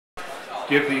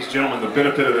give these gentlemen the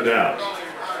benefit of the doubt.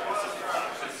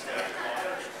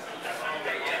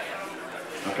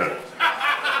 Okay.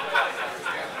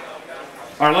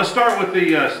 All right, let's start with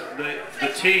the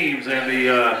teams and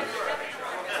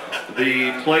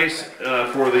the place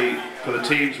for the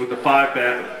teams with the five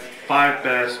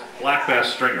bass black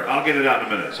bass stringer. I'll get it out in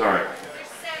a minute. Sorry.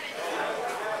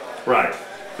 Right.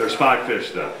 There's 5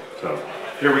 fish though. So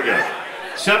here we go.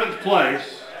 7th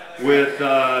place with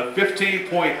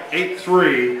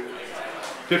 15.83,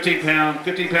 15 pounds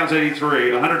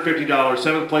 83, $150.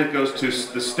 7th place goes to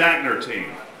the Stagner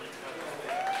team.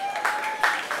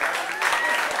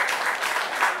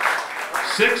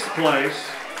 6th place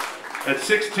at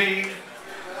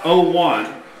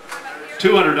 16.01,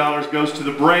 $200 goes to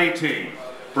the Bray team.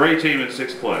 Bray team in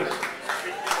 6th place.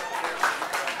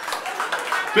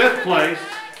 5th place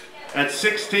at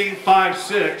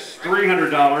 16.56,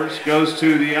 $300 goes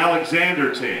to the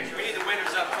Alexander team. We need the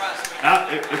winners up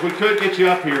front. If we could get you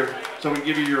up here so we can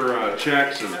give you your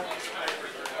checks and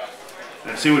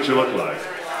see what you look like.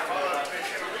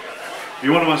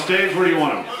 You want them on stage? Where do you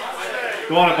want them?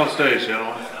 Go on up on stage,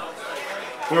 gentlemen.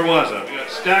 Where was it? We got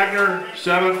Stagner,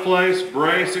 7th place,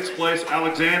 Bray, 6th place,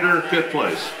 Alexander, 5th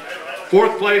place.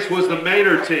 4th place was the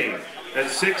Mater team at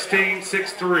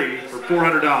 16.63 for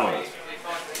 $400.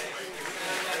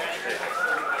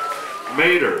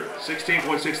 Mater,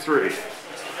 16.63.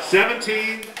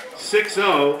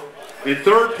 17.60 in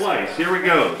 3rd place. Here we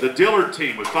go. The Dillard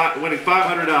team with winning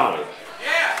 $500.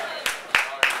 Yeah.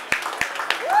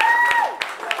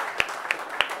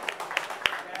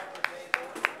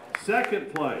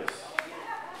 2nd place,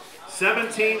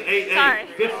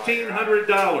 17.88,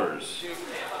 $1,500.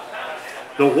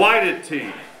 The Whited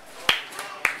team.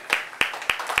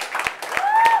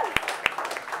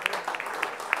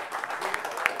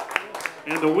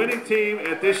 And the winning team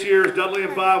at this year's Dudley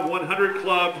and Bob 100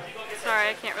 Club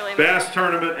Bass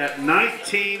Tournament at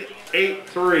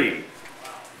 19.83.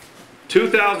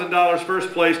 $2,000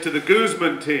 first place to the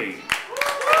Guzman team.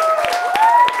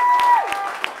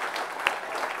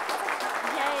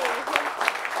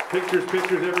 Pictures,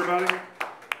 everybody.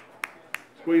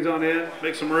 Squeeze on in,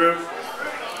 make some room.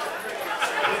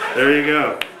 There you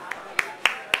go.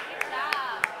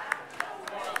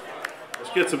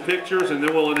 Let's get some pictures and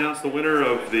then we'll announce the winner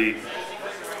of the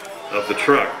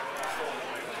truck.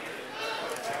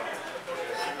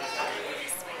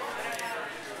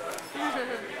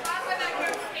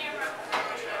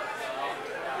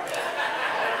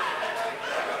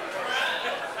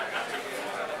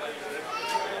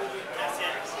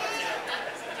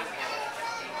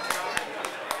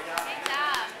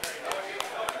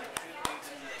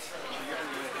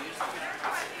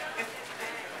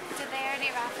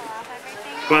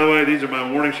 By the way, these are my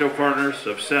morning show partners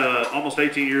of almost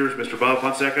 18 years, Mr. Bob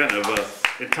Fonseca, and of an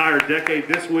entire decade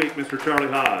this week, Mr. Charlie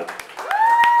Hodge.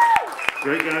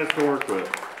 Great guys to work with.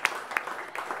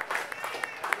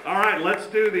 All right, let's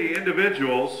do the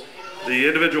individuals, the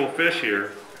individual fish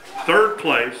here. 3rd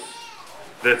place,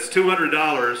 that's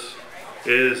 $200,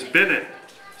 is Bennett,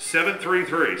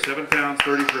 7.33, 7 pounds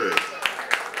 33.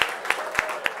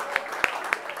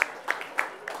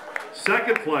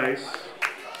 2nd place,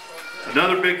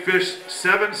 another big fish,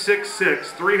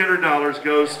 7.66, $300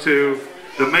 goes to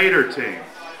the Mater team.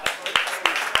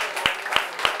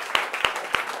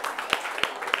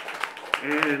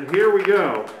 And here we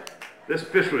go. This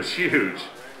fish was huge.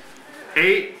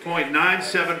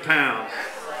 8.97 pounds,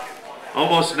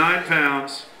 almost 9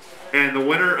 pounds, and the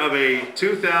winner of a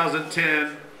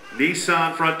 2010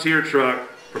 Nissan Frontier truck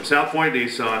from South Point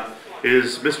Nissan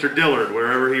is Mr. Dillard,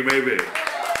 wherever he may be.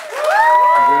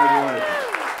 Congratulations.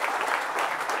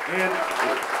 And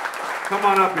come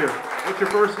on up here. What's your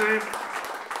first name?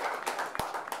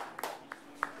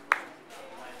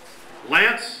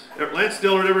 Lance? Lance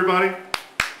Dillard, everybody.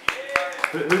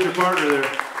 Who's your partner there?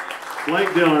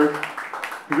 Blake Dillard.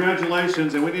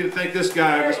 Congratulations. And we need to thank this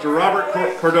guy, Mr. Robert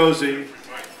Cardozi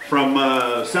from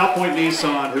South Point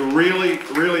Nissan, who really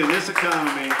in this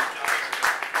economy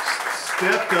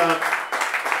stepped up.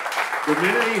 The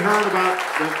minute he heard about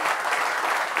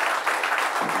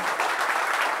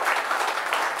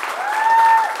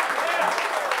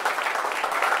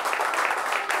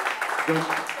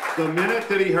the minute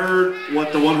that he heard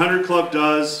what the 100 Club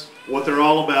does, what they're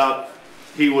all about,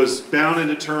 he was bound and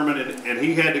determined, and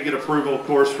he had to get approval, of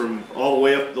course, from all the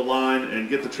way up the line and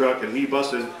get the truck, and he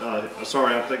busted,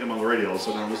 sorry, I think I'm on the radio,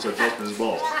 so I'm also busting his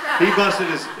balls. He busted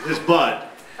his butt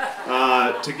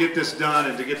to get this done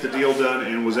and to get the deal done,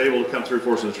 and was able to come through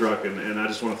for us in the truck, and I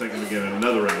just want to thank him again, and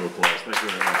another round of applause. Thank you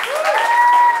very much.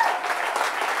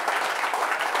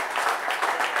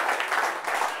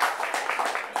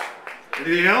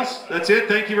 Anything else? That's it.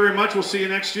 Thank you very much. We'll see you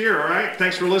next year, all right?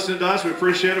 Thanks for listening to us. We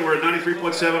appreciate it. We're at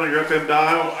 93.7 on your FM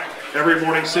dial every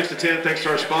morning, 6 to 10. Thanks to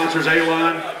our sponsors,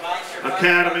 A-Line,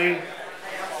 Academy,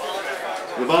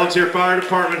 the Volunteer Fire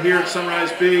Department here at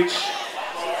Sunrise Beach,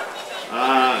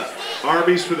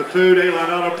 Arby's for the food, A-Line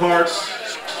Auto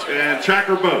Parts, and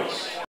Tracker Boats.